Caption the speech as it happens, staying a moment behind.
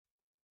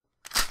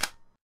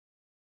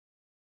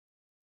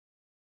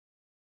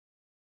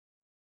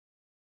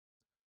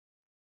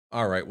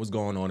All right, what's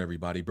going on,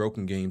 everybody?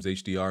 Broken Games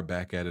HDR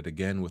back at it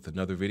again with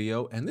another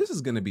video, and this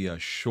is going to be a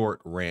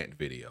short rant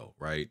video,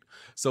 right?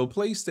 So,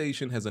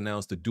 PlayStation has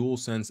announced the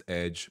DualSense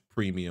Edge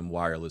Premium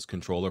Wireless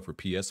Controller for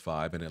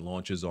PS5, and it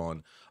launches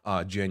on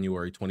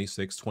January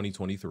 26,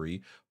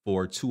 2023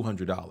 for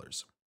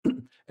 $200.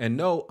 And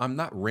no, I'm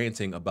not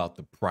ranting about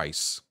the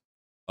price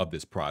of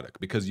this product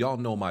because y'all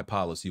know my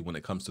policy when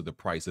it comes to the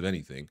price of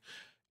anything.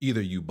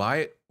 Either you buy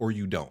it or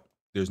you don't.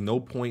 There's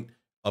no point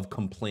of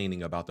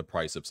complaining about the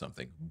price of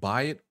something.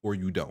 Buy it or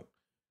you don't,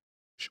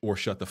 or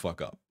shut the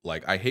fuck up.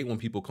 Like, I hate when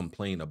people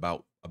complain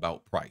about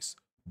price.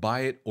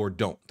 Buy it or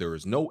don't. There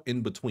is no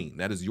in between.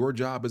 That is your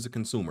job as a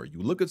consumer.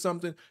 You look at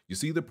something, you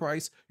see the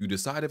price, you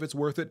decide if it's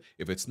worth it.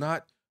 If it's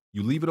not,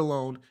 you leave it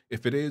alone.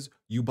 If it is,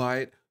 you buy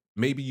it.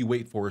 Maybe you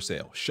wait for a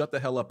sale. Shut the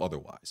hell up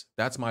otherwise.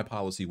 That's my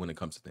policy when it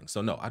comes to things.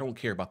 So no, I don't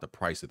care about the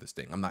price of this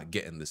thing. I'm not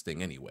getting this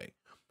thing anyway.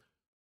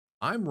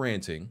 I'm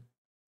ranting.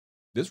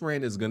 This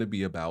rant is going to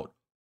be about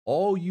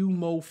all you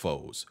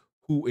mofos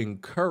who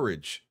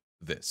encourage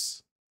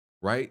this,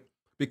 right?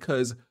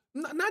 Because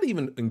not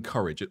even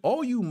encourage it.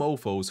 All you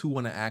mofos who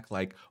want to act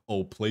like,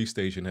 oh,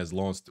 PlayStation has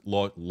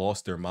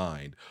lost their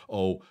mind.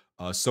 Oh,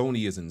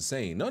 Sony is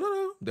insane. No, no,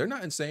 no. They're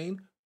not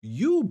insane.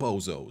 You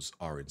bozos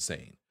are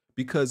insane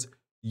because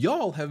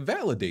y'all have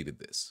validated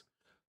this.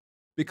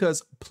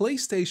 Because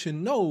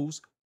PlayStation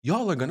knows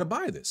y'all are going to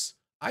buy this.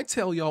 I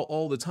tell y'all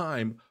all the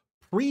time,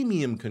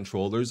 premium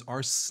controllers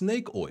are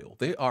snake oil.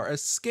 They are a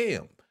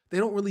scam. They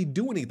don't really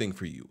do anything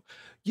for you.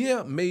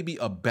 Yeah, maybe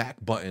a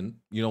back button,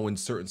 in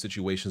certain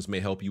situations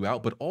may help you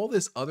out, but all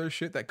this other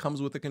shit that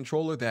comes with the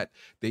controller that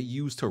they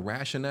use to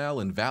rationale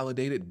and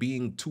validate it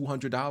being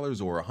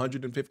 $200 or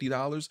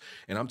 $150,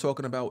 and I'm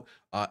talking about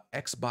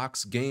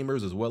Xbox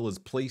gamers as well as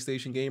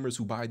PlayStation gamers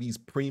who buy these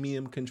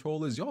premium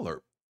controllers, y'all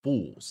are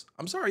fools.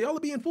 I'm sorry, y'all are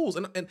being fools,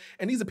 and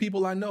these are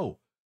people I know.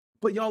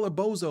 But y'all are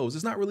bozos.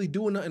 It's not really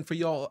doing nothing for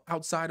y'all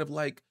outside of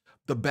like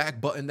the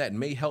back button that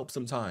may help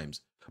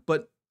sometimes.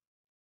 But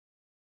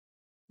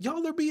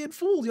y'all are being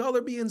fooled. Y'all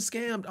are being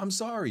scammed. I'm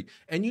sorry.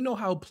 And you know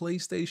how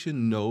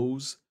PlayStation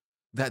knows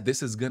that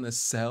this is going to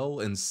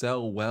sell and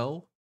sell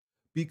well?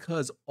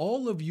 Because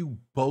all of you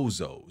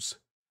bozos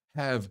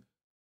have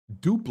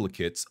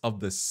duplicates of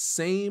the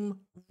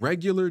same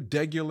regular,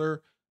 degular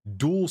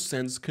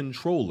DualSense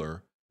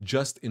controller,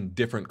 just in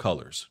different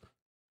colors.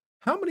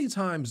 How many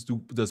times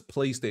does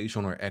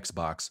PlayStation or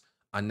Xbox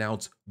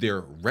announce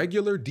their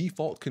regular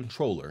default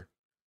controller,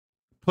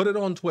 put it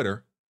on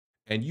Twitter,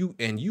 and you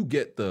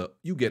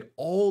get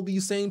all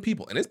these same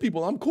people, and it's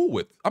people I'm cool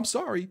with. I'm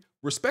sorry,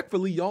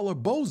 respectfully, y'all are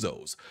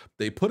bozos.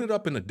 They put it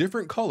up in a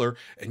different color,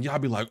 and y'all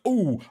be like,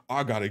 "Ooh,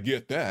 I gotta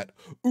get that.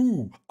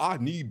 Ooh, I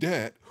need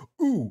that.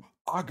 Ooh,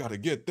 I gotta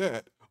get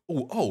that.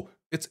 Oh,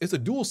 it's a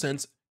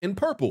DualSense in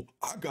purple.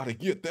 I gotta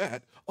get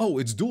that. Oh,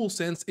 it's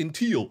DualSense in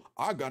teal.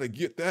 I gotta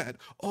get that.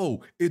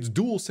 Oh, it's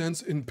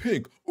DualSense in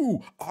pink.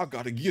 Ooh, I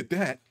gotta get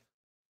that."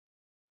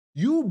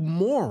 You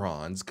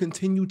morons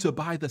continue to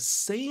buy the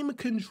same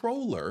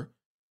controller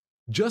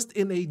just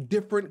in a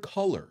different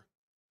color.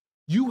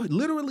 You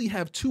literally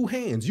have two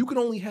hands. You can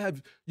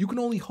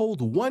only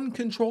hold one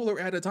controller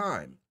at a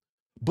time.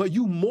 But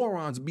you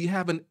morons be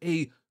having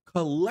a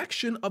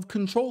collection of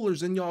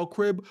controllers in y'all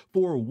crib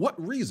for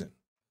what reason?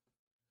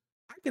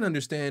 I can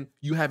understand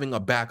you having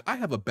I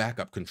have a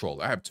backup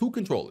controller. I have two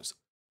controllers.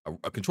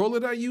 A controller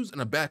that I use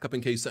and a backup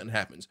in case something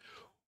happens.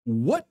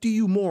 What do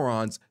you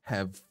morons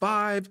have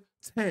 5,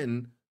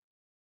 10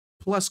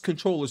 plus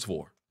controllers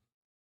for?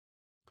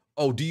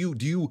 Oh, do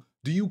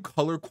you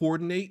color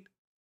coordinate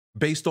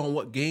based on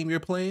what game you're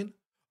playing?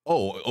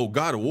 Oh,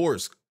 God of War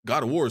is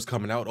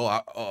coming out.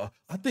 Oh,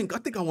 I think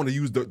I want to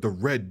use the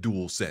red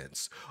Dual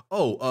Sense.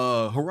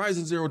 Oh,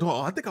 Horizon Zero Dawn.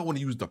 Oh, I think I want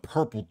to use the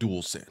purple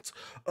Dual Sense.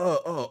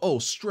 Oh,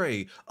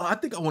 Stray. I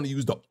think I want to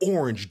use the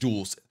orange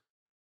Dual Sense.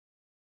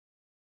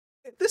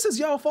 This is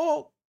y'all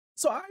fault.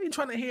 So I ain't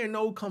trying to hear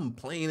no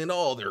complaining.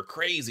 Oh, they're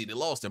crazy. They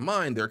lost their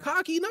mind. They're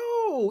cocky.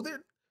 No,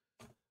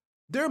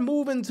 they're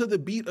moving to the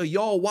beat of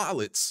y'all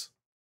wallets.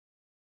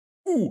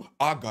 Ooh,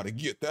 I gotta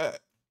get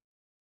that.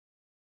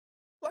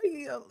 Like,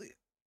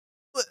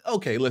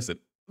 okay, listen.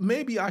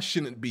 Maybe I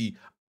shouldn't be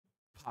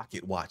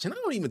pocket watching. I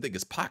don't even think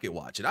it's pocket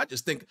watching. I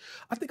think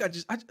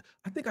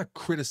I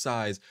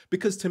criticize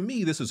because to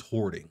me this is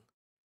hoarding.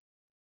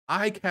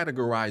 I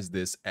categorize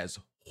this as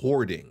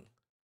hoarding.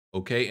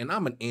 Okay, and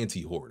I'm an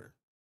anti-hoarder,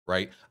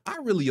 right? I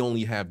really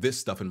only have this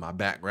stuff in my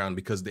background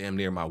because damn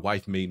near my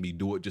wife made me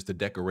do it just to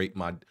decorate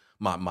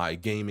my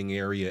gaming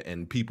area,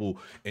 and people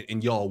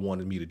and y'all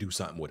wanted me to do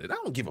something with it. I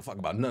don't give a fuck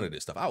about none of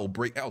this stuff. I will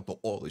break out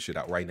all this shit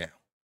out right now.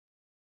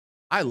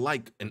 I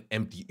like an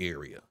empty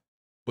area,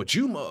 but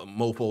you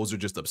mofos are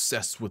just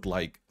obsessed with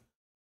like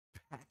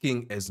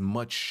packing as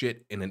much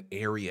shit in an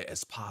area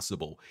as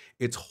possible.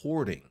 It's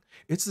hoarding.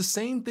 It's the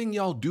same thing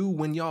y'all do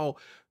when y'all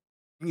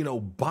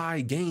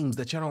buy games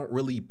that y'all don't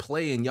really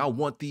play, and y'all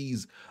want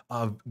these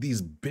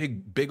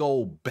big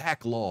old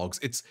backlogs.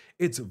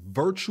 It's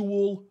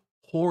virtual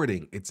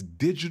hoarding. It's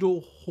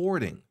digital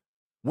hoarding.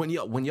 When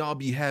y'all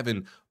be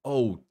having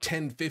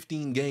 10,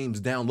 15 games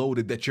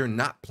downloaded that you're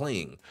not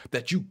playing,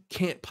 that you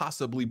can't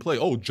possibly play.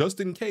 Oh, just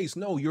in case.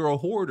 No, you're a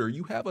hoarder.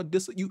 You have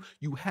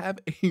you have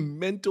a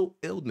mental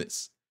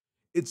illness.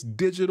 It's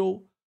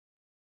digital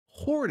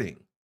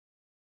hoarding.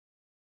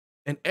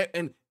 And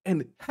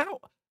how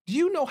do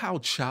you know how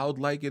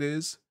childlike it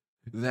is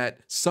that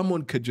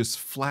someone could just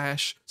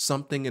flash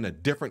something in a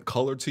different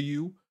color to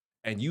you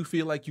and you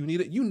feel like you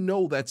need it? You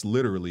know that's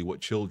literally what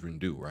children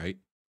do, right?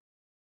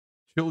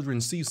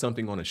 Children see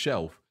something on a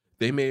shelf,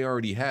 they may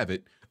already have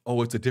it.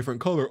 Oh, it's a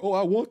different color. Oh,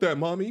 I want that,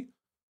 mommy.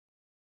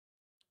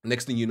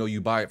 Next thing you know, you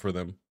buy it for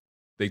them.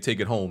 They take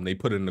it home, they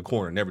put it in the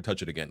corner, never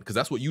touch it again. Because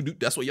that's what you do.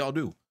 That's what y'all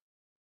do.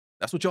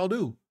 That's what y'all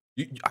do.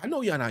 I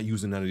know y'all not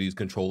using none of these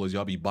controllers.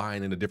 Y'all be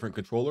buying in a different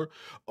controller.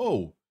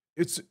 Oh,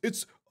 it's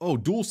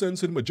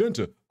Dualsense and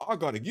magenta. I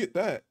gotta get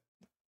that.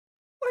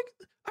 Like,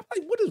 I'm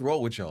like, what is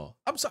wrong with y'all?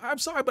 I'm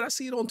sorry, but I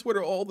see it on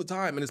Twitter all the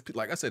time, and it's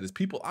like I said, it's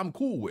people I'm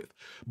cool with.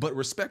 But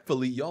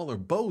respectfully, y'all are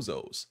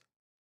bozos.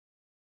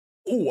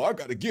 Oh, I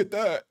gotta get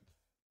that.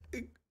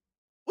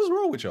 What's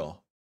wrong with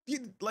y'all?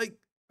 Like,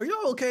 are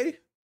y'all okay?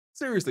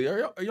 Seriously,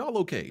 are y'all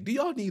okay? Do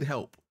y'all need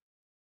help?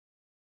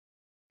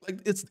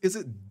 Like, is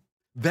it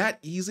that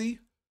easy?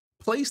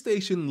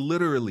 PlayStation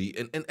literally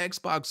and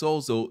Xbox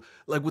also,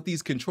 like with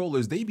these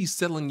controllers, they be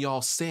selling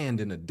y'all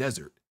sand in a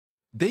desert.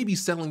 They be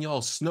selling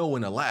y'all snow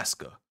in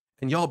Alaska,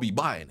 and y'all be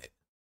buying it.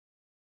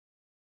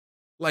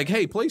 Like,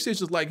 hey,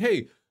 PlayStation's like,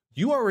 hey,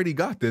 you already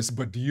got this,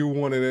 but do you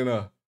want it in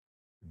a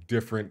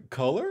different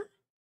color?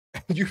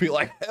 And you be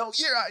like, hell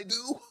yeah, I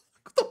do.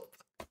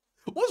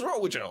 What's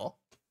wrong with y'all?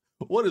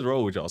 What is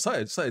wrong with y'all?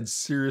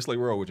 Seriously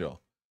wrong with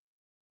y'all?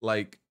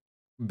 Like,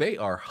 they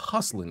are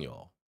hustling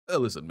y'all.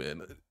 Listen,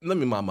 man, let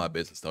me mind my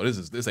business though.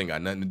 This ain't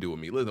got nothing to do with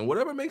me. Listen,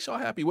 whatever makes y'all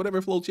happy, whatever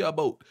floats y'all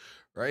boat,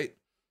 right?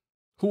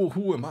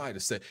 Who am I to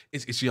say?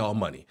 It's y'all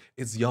money.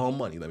 It's y'all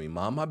money. Let me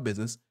mind my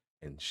business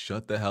and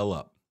shut the hell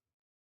up.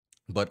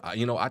 But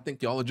I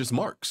think y'all are just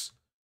marks.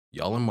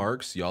 Y'all are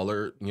marks. Y'all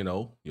are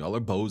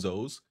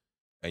bozos,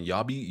 and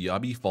y'all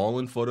be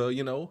falling for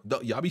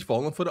y'all be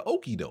falling for the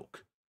okey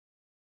doke.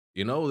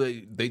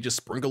 They just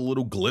sprinkle a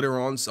little glitter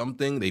on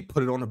something. They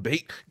put it on a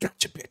bait.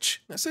 Gotcha, bitch.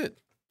 That's it.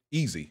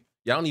 Easy.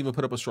 Y'all don't even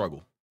put up a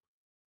struggle.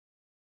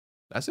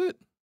 That's it.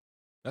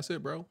 That's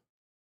it, bro.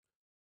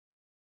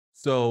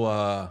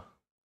 So,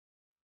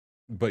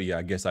 but yeah,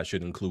 I guess I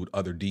should include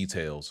other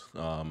details.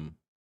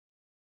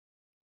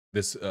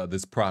 This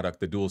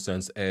product, the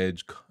DualSense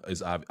Edge,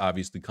 is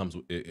obviously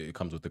it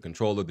comes with the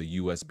controller, the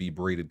USB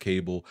braided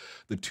cable,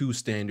 the 2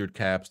 standard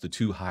caps, the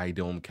 2 high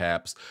dome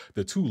caps,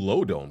 the 2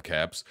 low dome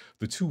caps,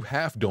 the 2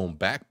 half dome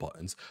back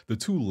buttons, the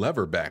 2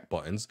 lever back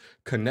buttons,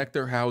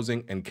 connector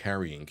housing, and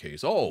carrying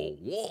case. Oh,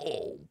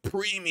 whoa,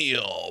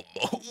 premium,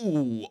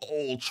 ooh,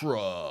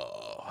 ultra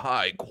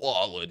high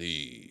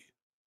quality.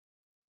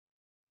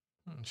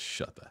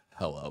 Shut the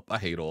hell up. I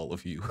hate all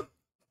of you.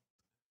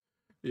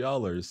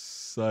 Y'all are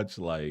such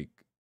like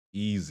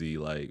easy,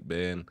 like,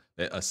 man.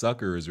 A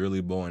sucker is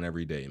really born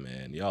every day,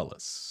 man. Y'all are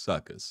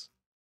suckers.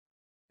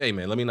 Hey,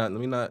 man, let me not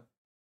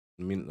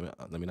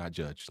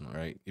judge. All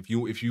right. If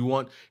you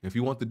want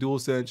the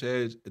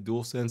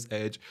DualSense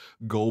Edge,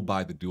 go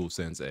buy the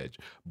DualSense Edge.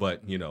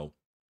 But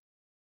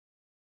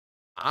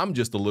I'm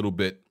just a little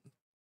bit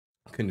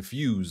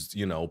confused.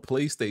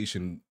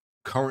 PlayStation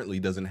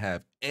currently doesn't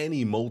have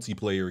any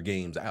multiplayer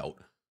games out.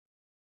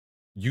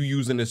 You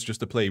using this just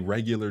to play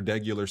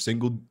regular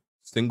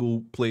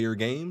single player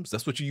games?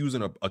 That's what you're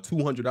using a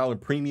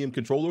 $200 premium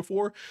controller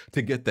for,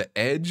 to get the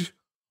edge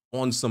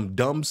on some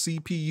dumb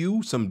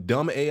CPU, some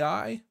dumb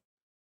AI?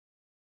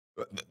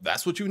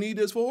 That's what you need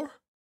this for?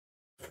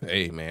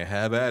 Hey, man,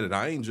 have at it.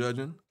 I ain't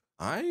judging.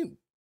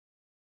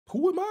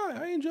 Who am I?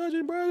 I ain't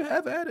judging, bro.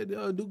 Have at it.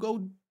 Go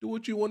do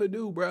what you want to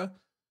do, bro.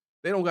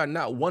 They don't got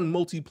not one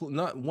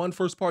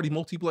first party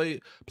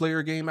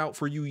multiplayer game out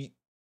for you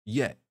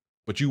yet,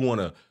 but you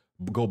want to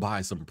go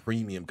buy some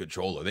premium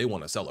controller. They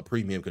want to sell a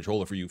premium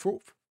controller for you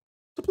to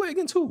play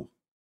against who?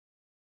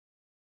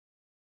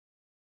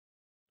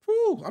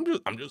 Who? I'm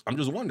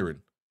just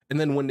wondering. And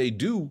then when they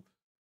do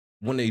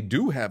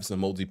have some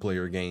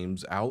multiplayer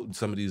games out,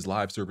 some of these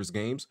live service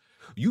games,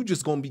 you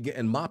just gonna be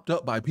getting mopped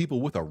up by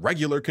people with a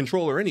regular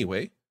controller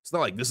anyway. It's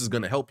not like this is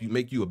gonna help you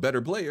make you a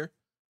better player.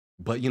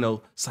 But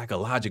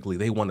psychologically,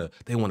 they wanna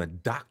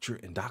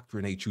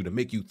indoctrinate you to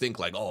make you think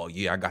like, oh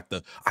yeah, I got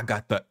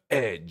the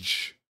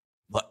edge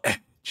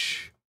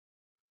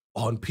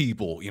on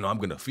people. I'm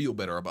gonna feel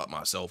better about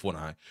myself when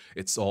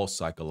it's all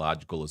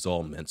psychological, it's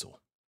all mental.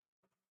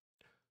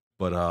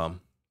 But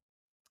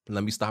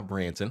let me stop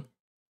ranting.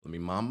 Let me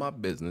mind my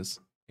business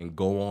and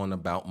go on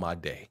about my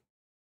day.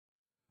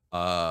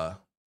 So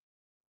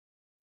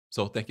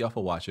thank y'all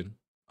for watching.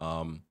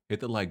 Hit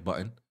the like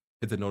button,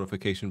 hit the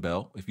notification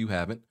bell if you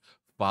haven't.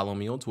 Follow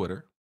me on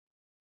Twitter.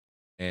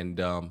 And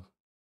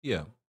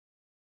yeah,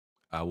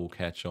 I will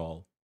catch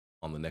y'all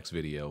on the next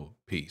video.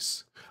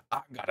 Peace.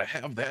 I gotta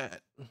have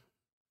that.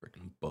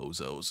 Freaking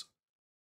bozos.